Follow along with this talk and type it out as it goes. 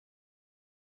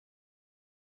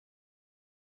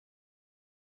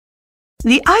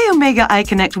The Iomega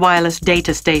iConnect wireless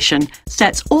data station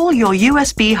sets all your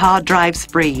USB hard drives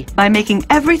free by making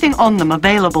everything on them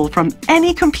available from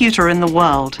any computer in the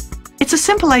world. It's a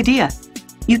simple idea.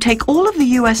 You take all of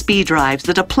the USB drives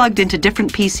that are plugged into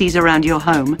different PCs around your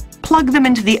home, plug them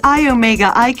into the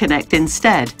Iomega iConnect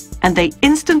instead, and they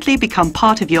instantly become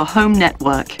part of your home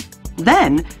network.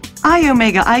 Then,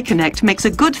 Iomega iConnect makes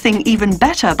a good thing even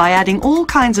better by adding all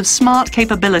kinds of smart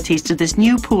capabilities to this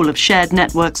new pool of shared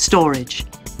network storage.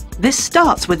 This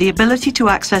starts with the ability to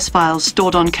access files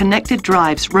stored on connected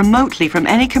drives remotely from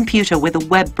any computer with a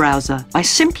web browser by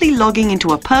simply logging into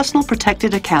a personal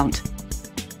protected account.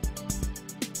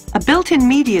 A built-in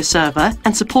media server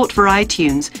and support for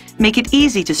iTunes make it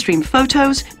easy to stream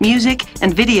photos, music,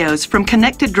 and videos from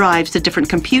connected drives to different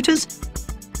computers,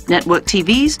 network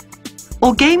TVs,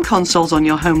 or game consoles on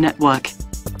your home network.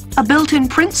 A built-in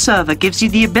print server gives you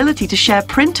the ability to share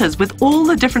printers with all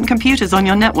the different computers on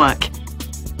your network.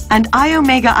 And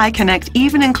Iomega iConnect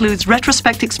even includes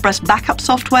Retrospect Express backup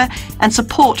software and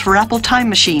support for Apple Time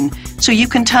Machine, so you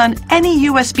can turn any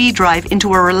USB drive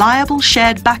into a reliable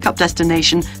shared backup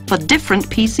destination for different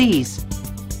PCs.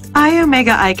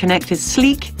 Iomega iConnect is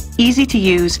sleek, easy to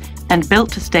use, and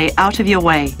built to stay out of your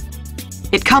way.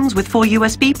 It comes with 4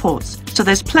 USB ports, so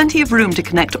there's plenty of room to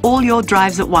connect all your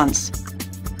drives at once.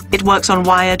 It works on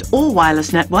wired or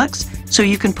wireless networks, so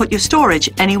you can put your storage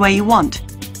anywhere you want.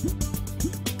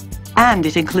 And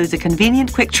it includes a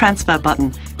convenient quick transfer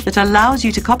button that allows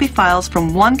you to copy files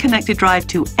from one connected drive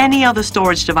to any other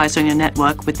storage device on your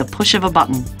network with the push of a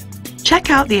button. Check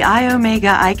out the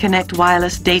Iomega iConnect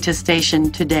wireless data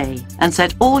station today and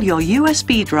set all your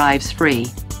USB drives free.